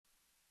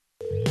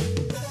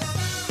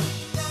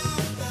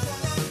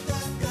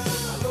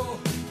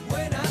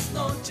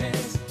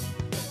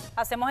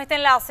Hacemos este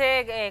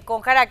enlace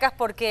con Caracas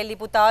porque el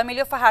diputado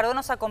Emilio Fajardo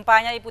nos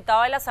acompaña,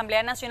 diputado de la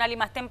Asamblea Nacional, y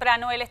más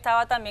temprano él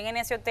estaba también en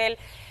ese hotel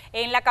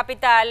en la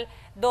capital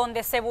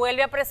donde se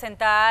vuelve a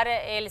presentar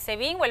el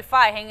SEBIN o el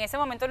FAES. En ese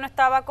momento no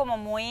estaba como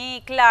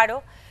muy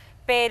claro,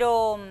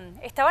 pero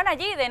estaban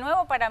allí de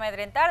nuevo para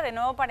amedrentar, de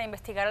nuevo para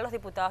investigar a los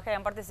diputados que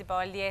habían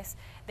participado el 10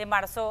 de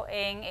marzo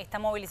en esta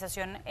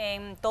movilización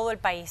en todo el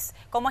país.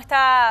 ¿Cómo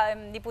está,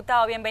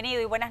 diputado?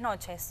 Bienvenido y buenas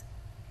noches.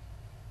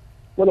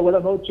 Bueno,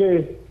 buenas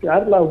noches,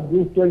 Carla, un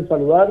gusto en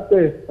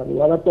saludarte,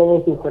 saludar a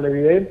todos tus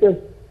televidentes.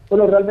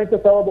 Bueno, realmente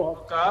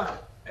estábamos acá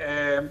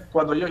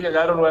cuando ellos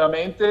llegaron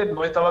nuevamente,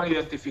 no estaban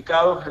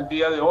identificados el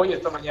día de hoy,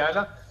 esta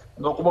mañana,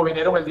 no como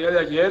vinieron el día de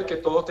ayer, que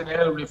todos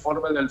tenían el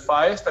uniforme del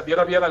FAES. También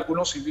habían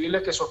algunos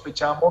civiles que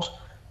sospechamos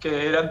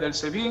que eran del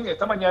SEBIN.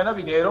 Esta mañana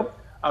vinieron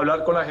a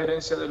hablar con la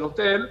gerencia del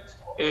hotel.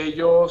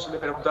 Ellos le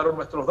preguntaron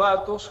nuestros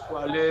datos,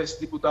 cuáles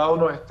diputados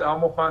nos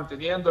estábamos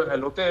manteniendo en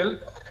el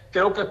hotel.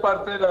 Creo que es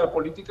parte de la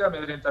política de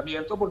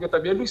amedrentamiento, porque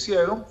también lo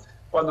hicieron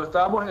cuando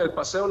estábamos en el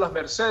Paseo Las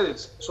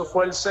Mercedes. Eso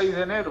fue el 6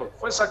 de enero.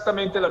 Fue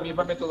exactamente la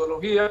misma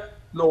metodología.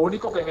 Lo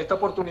único que en esta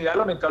oportunidad,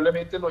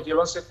 lamentablemente, nos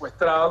llevan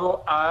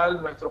secuestrado a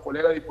nuestro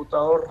colega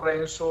diputado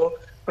Renzo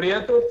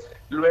Prieto,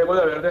 luego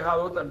de haber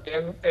dejado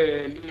también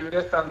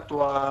libres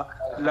tanto a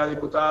la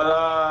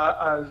diputada,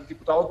 al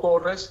diputado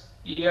Torres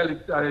y a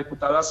la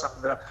diputada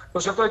Sandra. Lo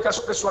cierto del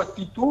caso es que su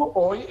actitud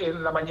hoy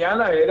en la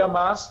mañana era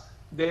más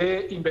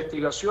de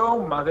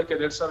investigación, más de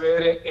querer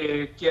saber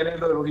quiénes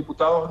de los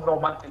diputados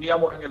nos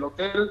manteníamos en el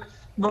hotel.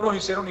 No nos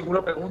hicieron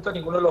ninguna pregunta,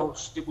 ninguno de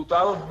los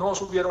diputados no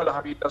subieron a las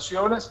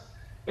habitaciones,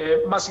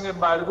 más sin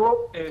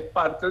embargo,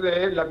 parte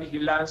de la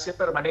vigilancia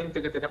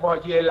permanente que tenemos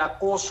aquí, el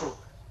acoso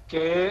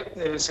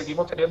que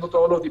seguimos teniendo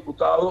todos los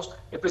diputados,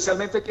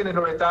 especialmente quienes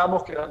nos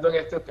estábamos quedando en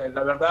este hotel.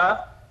 La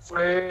verdad,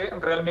 fue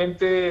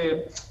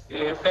realmente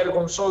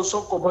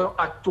vergonzoso cómo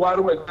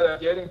actuaron el día de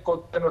ayer en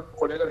contra de nuestros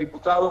colegas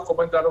diputados,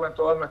 cómo entraron en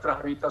todas nuestras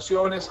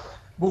habitaciones,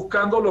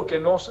 buscando lo que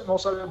no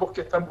sabemos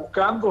qué están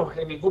buscando.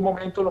 En ningún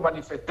momento lo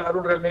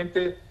manifestaron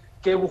realmente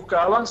qué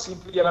buscaban,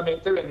 simple y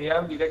llanamente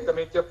venían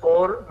directamente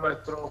por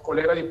nuestro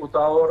colega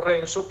diputado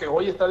Renzo, que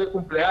hoy está de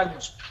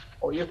cumpleaños.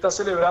 Hoy está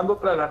celebrando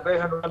tras las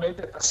rejas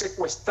nuevamente, está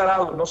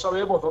secuestrado, no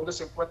sabemos dónde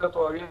se encuentra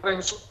todavía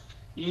Renzo.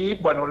 Y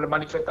bueno, le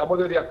manifestamos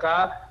desde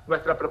acá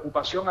nuestra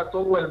preocupación a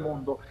todo el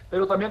mundo.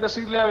 Pero también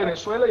decirle a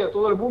Venezuela y a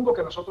todo el mundo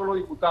que nosotros los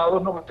diputados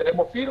nos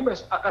mantenemos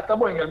firmes. Acá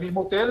estamos en el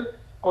mismo hotel,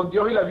 con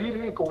Dios y la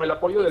Virgen y con el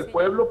apoyo del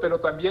pueblo, pero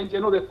también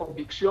lleno de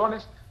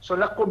convicciones. Son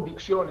las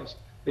convicciones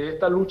de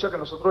esta lucha que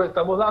nosotros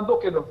estamos dando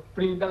que nos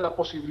brindan la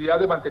posibilidad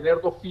de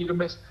mantenernos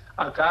firmes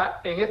acá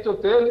en este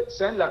hotel,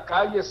 sea en la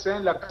calle, sea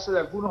en la casa de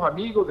algunos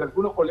amigos, de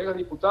algunos colegas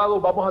diputados.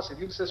 Vamos a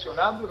seguir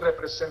sesionando y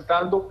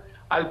representando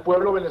al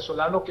pueblo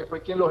venezolano, que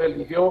fue quien los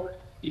eligió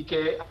y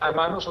que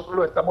además nosotros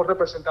los estamos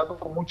representando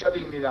con mucha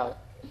dignidad.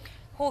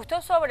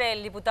 Justo sobre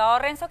el diputado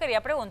Renzo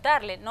quería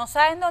preguntarle, ¿no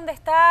saben dónde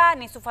está,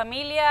 ni su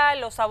familia,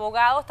 los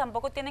abogados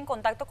tampoco tienen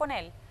contacto con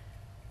él?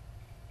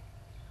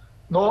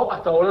 No,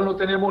 hasta ahora no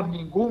tenemos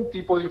ningún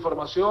tipo de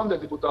información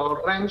del diputado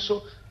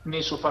Renzo,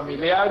 ni sus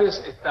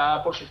familiares.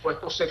 Está, por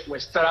supuesto,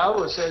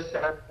 secuestrado, ese es el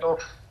término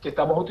que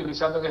estamos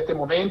utilizando en este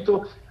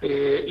momento.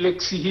 Le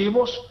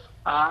exigimos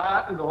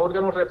a los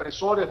órganos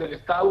represores del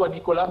Estado, a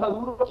Nicolás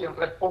Maduro, a quien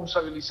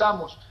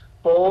responsabilizamos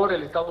por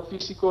el estado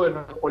físico de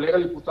nuestro colega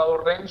diputado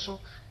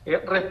Renzo,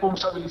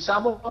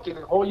 responsabilizamos a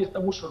quienes hoy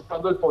están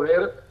usurpando el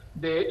poder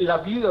de la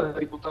vida del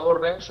diputado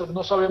Renzo.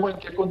 No sabemos en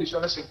qué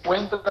condiciones se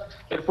encuentra.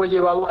 Él fue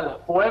llevado a la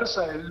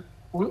fuerza, él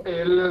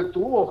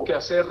tuvo que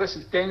hacer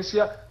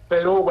resistencia,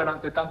 pero bueno,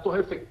 ante tantos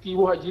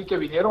efectivos allí que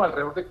vinieron,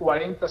 alrededor de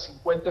 40,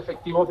 50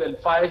 efectivos del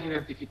FAES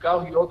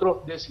identificados y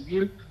otros de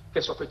civil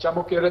que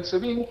sospechamos que era el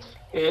SEBIN,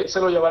 se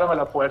lo llevaron a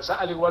la fuerza.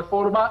 Al igual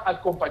forma al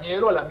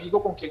compañero, al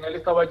amigo con quien él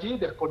estaba allí,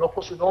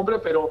 desconozco su nombre,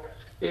 pero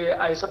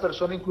a esa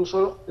persona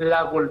incluso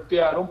la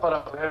golpearon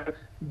para poder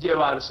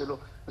llevárselo.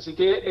 Así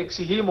que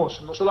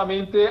exigimos no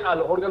solamente a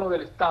los órganos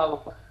del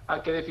Estado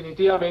a que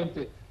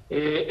definitivamente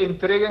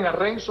entreguen a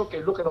Renzo, que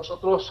es lo que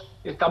nosotros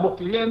estamos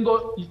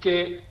pidiendo, y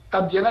que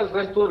también al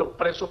resto de los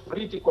presos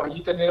políticos.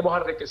 Allí tenemos a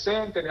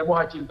Requesén, tenemos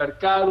a Gilbert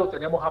Carlos,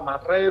 tenemos a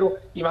Marrero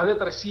y más de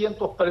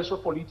 300 presos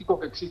políticos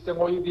que existen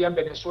hoy en día en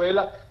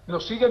Venezuela.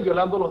 Nos siguen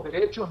violando los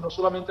derechos, no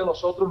solamente a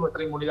nosotros,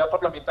 nuestra inmunidad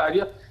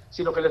parlamentaria,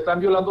 sino que le están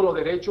violando los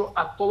derechos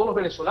a todos los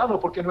venezolanos,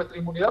 porque nuestra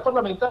inmunidad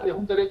parlamentaria es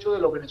un derecho de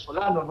los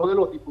venezolanos, no de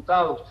los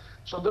diputados.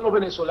 Son de los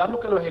venezolanos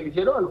que los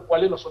eligieron, a los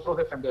cuales nosotros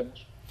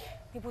defendemos.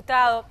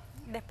 Diputado,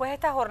 después de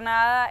esta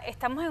jornada,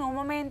 estamos en un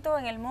momento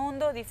en el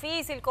mundo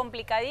difícil,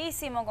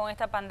 complicadísimo con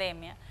esta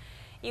pandemia.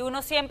 Y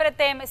uno siempre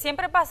teme,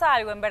 siempre pasa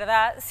algo, en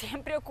verdad,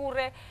 siempre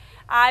ocurre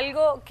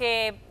algo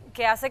que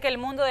hace que el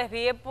mundo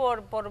desvíe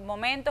por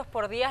momentos,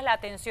 por días, la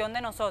atención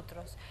de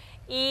nosotros.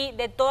 Y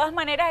de todas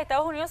maneras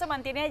Estados Unidos se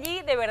mantiene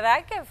allí, de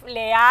verdad que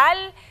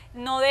leal,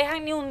 no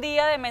dejan ni un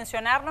día de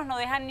mencionarnos, no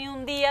dejan ni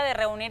un día de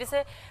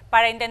reunirse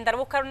para intentar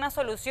buscar una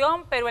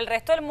solución, pero el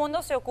resto del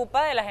mundo se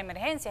ocupa de las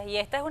emergencias. Y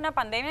esta es una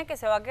pandemia que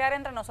se va a quedar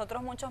entre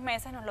nosotros muchos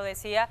meses, nos lo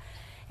decía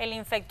el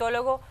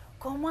infectólogo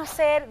 ¿Cómo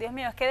hacer? Dios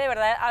mío, es que de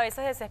verdad a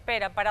veces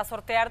desespera para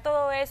sortear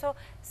todo eso,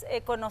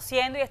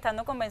 conociendo y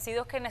estando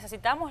convencidos que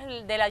necesitamos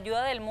de la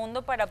ayuda del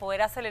mundo para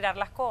poder acelerar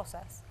las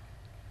cosas.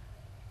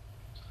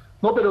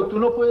 No, pero tú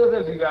no puedes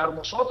desligar,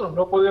 nosotros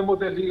no podemos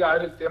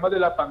desligar el tema de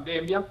la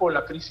pandemia con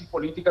la crisis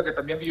política que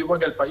también vivimos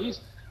en el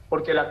país,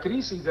 porque la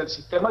crisis del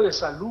sistema de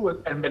salud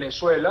en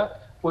Venezuela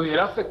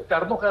pudiera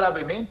afectarnos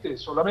gravemente.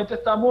 Solamente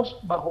estamos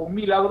bajo un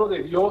milagro de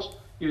Dios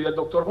y del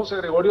doctor José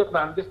Gregorio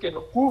Hernández que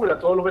nos cubre a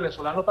todos los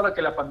venezolanos para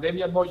que la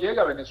pandemia no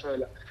llegue a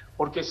Venezuela,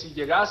 porque si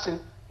llegase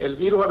el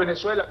virus a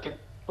Venezuela, que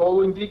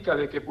todo indica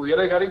de que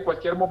pudiera llegar en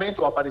cualquier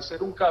momento, o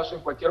aparecer un caso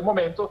en cualquier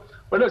momento,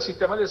 bueno, el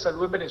sistema de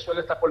salud en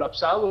Venezuela está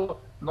colapsado,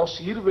 no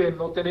sirve,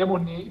 no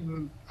tenemos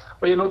ni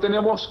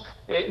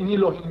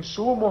los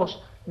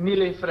insumos, ni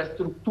la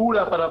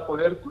infraestructura para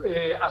poder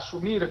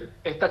asumir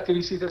esta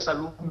crisis de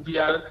salud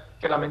mundial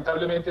que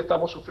lamentablemente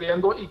estamos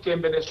sufriendo y que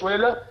en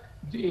Venezuela,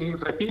 y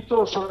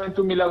repito,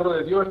 solamente un milagro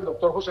de Dios, el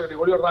doctor José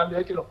Gregorio Hernández es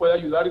el que nos puede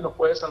ayudar y nos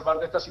puede salvar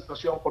de esta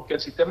situación, porque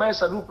el sistema de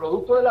salud,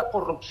 producto de la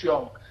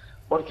corrupción,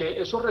 porque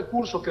esos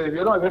recursos que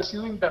debieron haber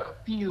sido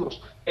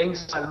invertidos en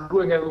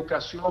salud, en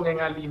educación, en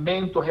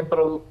alimentos, en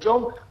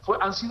producción,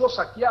 han sido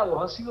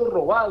saqueados, han sido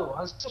robados,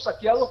 han sido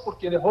saqueados por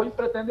quienes hoy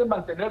pretenden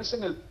mantenerse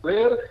en el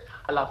poder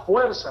a la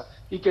fuerza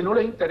y que no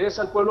les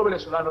interesa al pueblo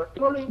venezolano,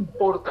 no les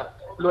importa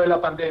lo de la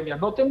pandemia.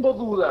 No tengo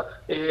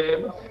duda,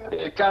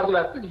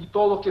 Carla y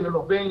todos quienes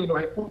nos ven y nos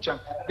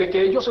escuchan, de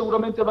que ellos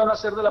seguramente van a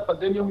hacer de la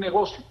pandemia un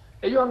negocio.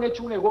 Ellos han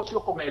hecho un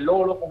negocio con el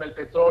oro, con el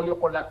petróleo,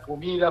 con la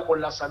comida,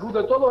 con la salud,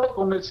 de todo,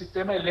 con el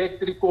sistema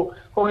eléctrico,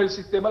 con el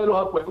sistema de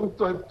los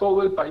acueductos en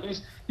todo el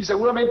país. Y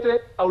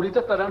seguramente ahorita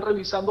estarán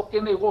revisando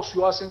qué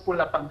negocio hacen con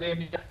la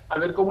pandemia, a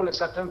ver cómo le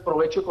sacan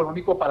provecho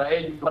económico para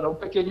ellos, para un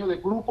pequeño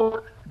grupo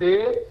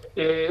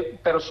de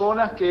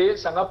personas que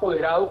se han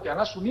apoderado, que han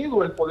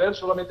asumido el poder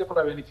solamente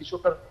para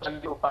beneficio personal y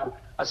grupal.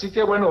 Así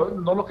que bueno,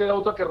 no nos queda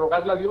otra que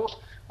rogarle a Dios,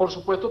 por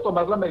supuesto,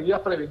 tomar las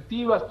medidas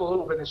preventivas, todos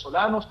los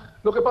venezolanos.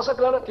 Lo que pasa,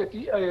 claro, que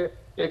aquí,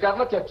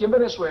 Carla, que aquí en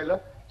Venezuela,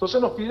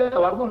 entonces nos piden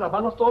lavarnos las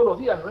manos todos los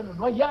días. Bueno,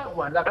 no hay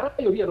agua, la gran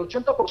mayoría, el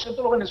 80%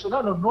 de los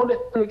venezolanos no les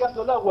está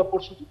llegando el agua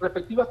por sus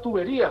respectivas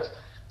tuberías.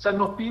 O sea,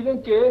 nos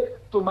piden que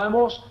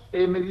tomemos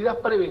medidas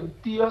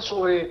preventivas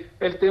sobre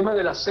el tema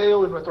del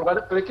aseo en nuestro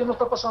hogar, pero es que no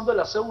está pasando el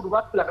aseo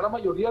urbano en la gran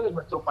mayoría de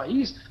nuestro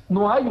país.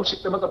 No hay un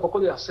sistema tampoco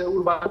de aseo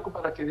urbano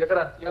para que dé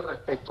garantía al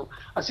respecto.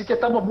 Así que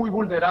estamos muy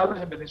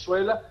vulnerables en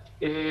Venezuela.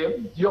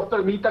 Dios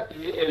permita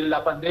que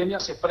la pandemia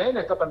se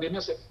frene, esta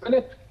pandemia se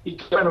frene, y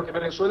que, bueno, que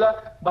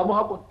Venezuela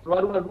vamos a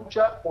continuar una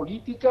lucha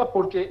política,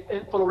 porque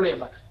el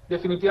problema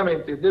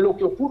definitivamente de lo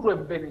que ocurre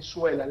en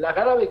Venezuela, la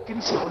grave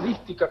crisis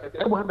holística que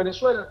tenemos en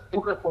Venezuela,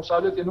 tiene un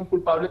responsable, tiene un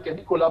culpable, que es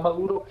Nicolás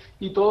Maduro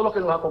y todos los que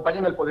nos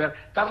acompañan en el poder.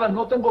 Carla,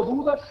 no tengo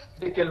duda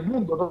de que el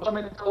mundo, no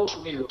solamente Estados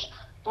Unidos,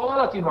 toda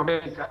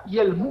Latinoamérica y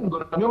el mundo,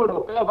 la Unión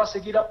Europea, va a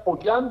seguir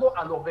apoyando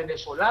a los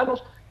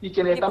venezolanos y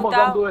quienes estamos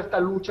dando esta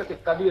lucha que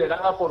está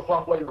liderada por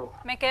Juan Guaidó.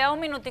 Me queda un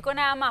minutico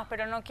nada más,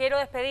 pero no quiero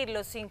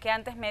despedirlo sin que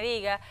antes me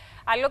diga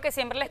algo que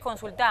siempre les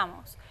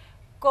consultamos.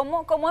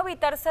 ¿Cómo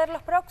evitar ser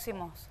los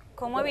próximos?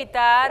 ¿Cómo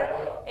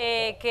evitar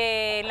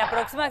que en la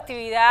próxima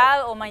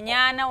actividad o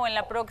mañana o en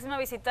la próxima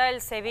visita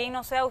del SEBIN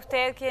no sea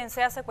usted quien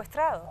sea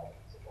secuestrado?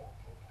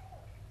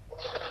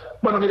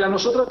 Bueno, mira,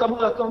 nosotros estamos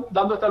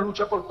dando esta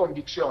lucha por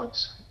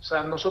convicciones. O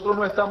sea, nosotros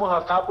no estamos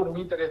acá por un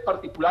interés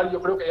particular.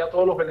 Yo creo que ya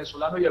todos los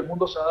venezolanos y el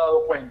mundo se ha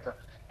dado cuenta.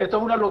 Esto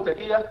es una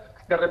lotería.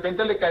 De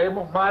repente le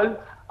caemos mal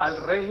al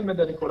régimen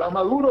de Nicolás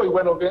Maduro y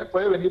bueno,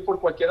 puede venir por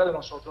cualquiera de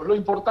nosotros. Lo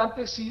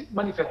importante es sí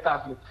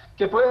manifestarle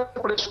que puede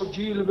estar preso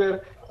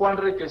Gilbert, Juan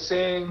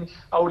Requesén,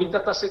 ahorita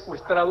está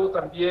secuestrado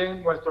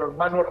también nuestro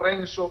hermano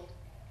Renzo,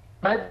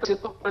 más de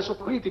 300 presos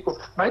políticos,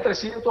 más de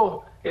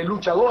 300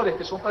 luchadores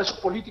que son presos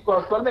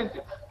políticos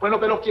actualmente. Bueno,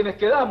 pero quienes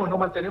quedamos nos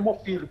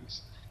mantenemos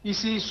firmes. Y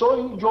si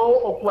soy yo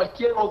o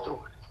cualquier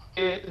otro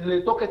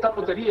le toca esta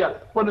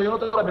lotería, bueno, yo no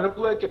tengo la menor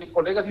duda de que mis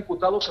colegas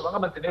diputados se van a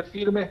mantener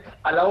firmes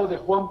al lado de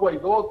Juan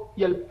Guaidó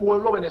y el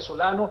pueblo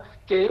venezolano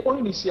que hemos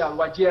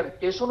iniciado ayer.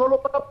 Eso no lo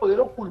van a poder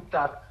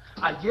ocultar.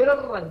 Ayer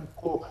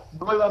arrancó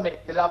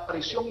nuevamente la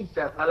presión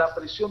interna, la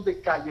presión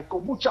de calle,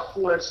 con mucha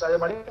fuerza, de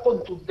manera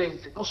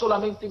contundente, no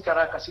solamente en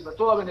Caracas, sino en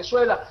toda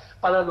Venezuela,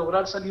 para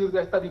lograr salir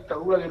de esta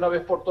dictadura de una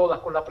vez por todas,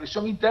 con la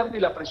presión interna y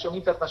la presión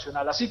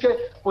internacional. Así que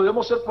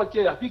podemos ser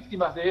cualquiera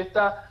víctimas de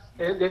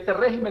este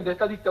régimen, de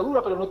esta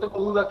dictadura, pero no tengo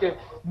duda que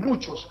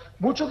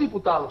muchos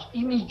diputados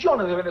y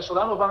millones de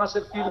venezolanos van a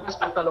ser firmes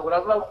hasta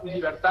lograr la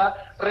libertad,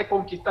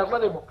 reconquistar la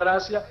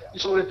democracia y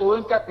sobre todo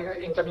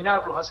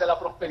encaminarlos hacia la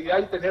prosperidad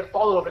y tener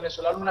todos los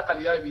venezolanos una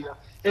calidad de vida.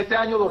 Este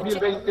año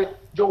 2020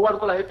 yo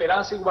guardo las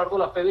esperanzas y guardo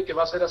la fe de que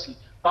va a ser así.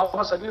 Vamos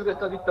a salir de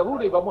esta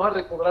dictadura y vamos a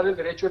recobrar el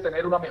derecho de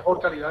tener una mejor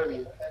calidad de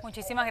vida.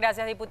 Muchísimas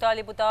gracias, diputado. El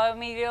diputado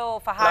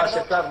Emilio Fajardo.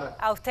 Gracias, Carmen.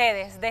 A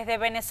ustedes, desde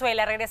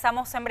Venezuela.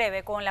 Regresamos en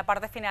breve con la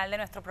parte final de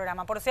nuestro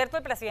programa. Por cierto,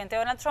 el presidente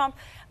Donald Trump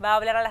va a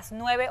hablar a las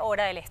 9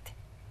 horas del este.